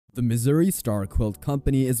The Missouri Star Quilt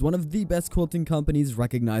Company is one of the best quilting companies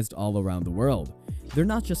recognized all around the world. They're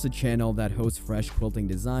not just a channel that hosts fresh quilting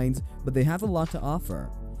designs, but they have a lot to offer.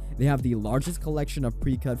 They have the largest collection of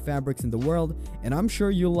pre-cut fabrics in the world, and I'm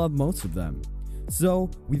sure you'll love most of them.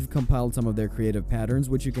 So, we've compiled some of their creative patterns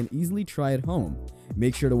which you can easily try at home.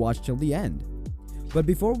 Make sure to watch till the end. But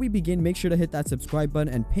before we begin, make sure to hit that subscribe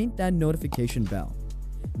button and paint that notification bell.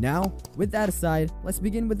 Now, with that aside, let's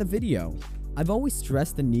begin with the video. I've always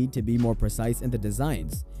stressed the need to be more precise in the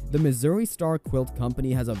designs. The Missouri Star Quilt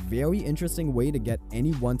Company has a very interesting way to get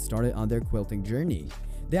anyone started on their quilting journey.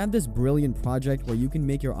 They have this brilliant project where you can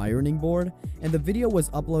make your ironing board, and the video was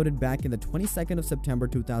uploaded back in the 22nd of September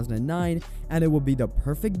 2009, and it will be the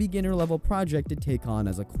perfect beginner level project to take on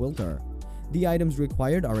as a quilter. The items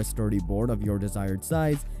required are a sturdy board of your desired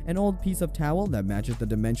size, an old piece of towel that matches the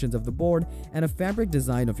dimensions of the board, and a fabric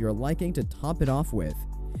design of your liking to top it off with.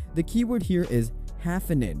 The keyword here is half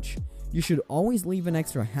an inch. You should always leave an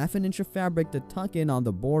extra half an inch of fabric to tuck in on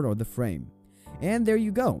the board or the frame. And there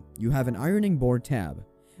you go, you have an ironing board tab.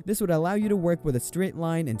 This would allow you to work with a straight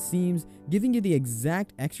line and seams, giving you the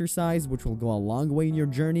exact exercise which will go a long way in your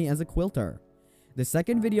journey as a quilter. The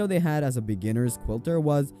second video they had as a beginner's quilter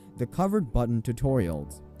was the covered button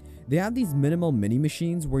tutorials. They have these minimal mini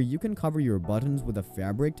machines where you can cover your buttons with a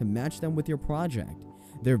fabric to match them with your project.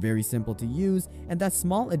 They're very simple to use, and that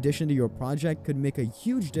small addition to your project could make a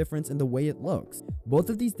huge difference in the way it looks.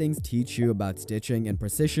 Both of these things teach you about stitching and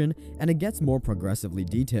precision, and it gets more progressively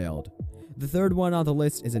detailed. The third one on the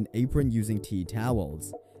list is an apron using tea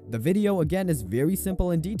towels. The video again is very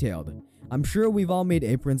simple and detailed. I'm sure we've all made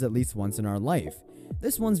aprons at least once in our life.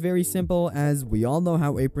 This one's very simple, as we all know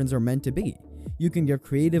how aprons are meant to be. You can get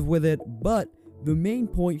creative with it, but the main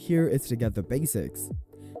point here is to get the basics.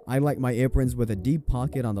 I like my aprons with a deep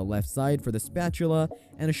pocket on the left side for the spatula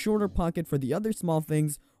and a shorter pocket for the other small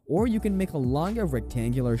things, or you can make a longer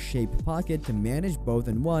rectangular shaped pocket to manage both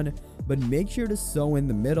in one, but make sure to sew in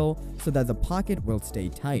the middle so that the pocket will stay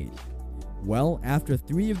tight. Well, after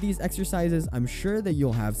 3 of these exercises, I'm sure that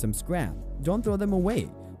you'll have some scrap. Don't throw them away.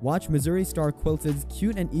 Watch Missouri Star Quilted's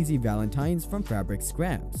Cute and Easy Valentines from Fabric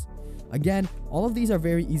Scraps. Again, all of these are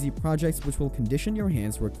very easy projects which will condition your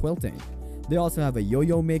hands for quilting. They also have a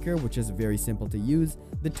yo-yo maker, which is very simple to use.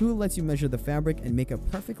 The tool lets you measure the fabric and make a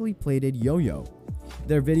perfectly plated yo-yo.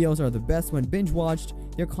 Their videos are the best when binge-watched.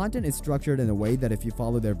 Their content is structured in a way that if you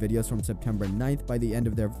follow their videos from September 9th by the end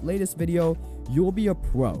of their latest video, you'll be a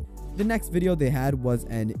pro. The next video they had was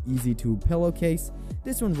an easy-to pillowcase.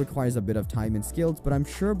 This one requires a bit of time and skills, but I'm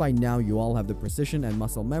sure by now you all have the precision and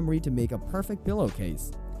muscle memory to make a perfect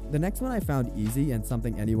pillowcase. The next one I found easy and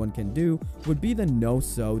something anyone can do would be the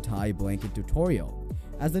no-sew tie blanket tutorial.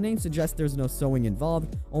 As the name suggests, there's no sewing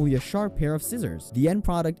involved, only a sharp pair of scissors. The end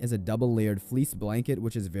product is a double-layered fleece blanket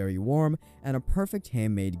which is very warm and a perfect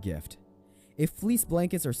handmade gift. If fleece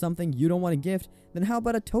blankets are something you don't want to gift, then how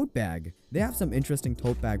about a tote bag? They have some interesting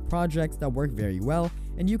tote bag projects that work very well,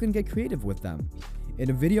 and you can get creative with them. In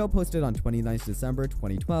a video posted on 29th December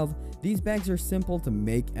 2012, these bags are simple to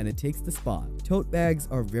make and it takes the spot. Tote bags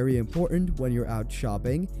are very important when you're out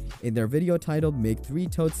shopping. In their video titled Make 3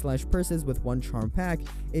 Totes/Purses with 1 Charm Pack,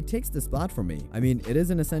 it takes the spot for me. I mean, it is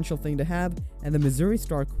an essential thing to have, and the Missouri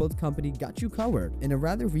Star Quilt Company got you covered. In a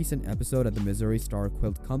rather recent episode at the Missouri Star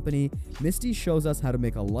Quilt Company, Misty shows us how to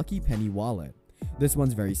make a lucky penny wallet. This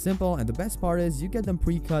one's very simple, and the best part is you get them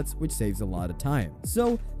pre-cuts, which saves a lot of time.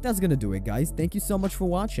 So that's gonna do it, guys. Thank you so much for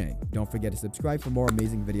watching. Don't forget to subscribe for more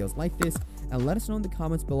amazing videos like this, and let us know in the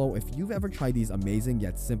comments below if you've ever tried these amazing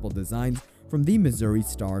yet simple designs from the Missouri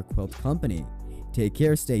Star Quilt Company. Take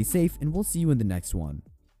care, stay safe, and we'll see you in the next one.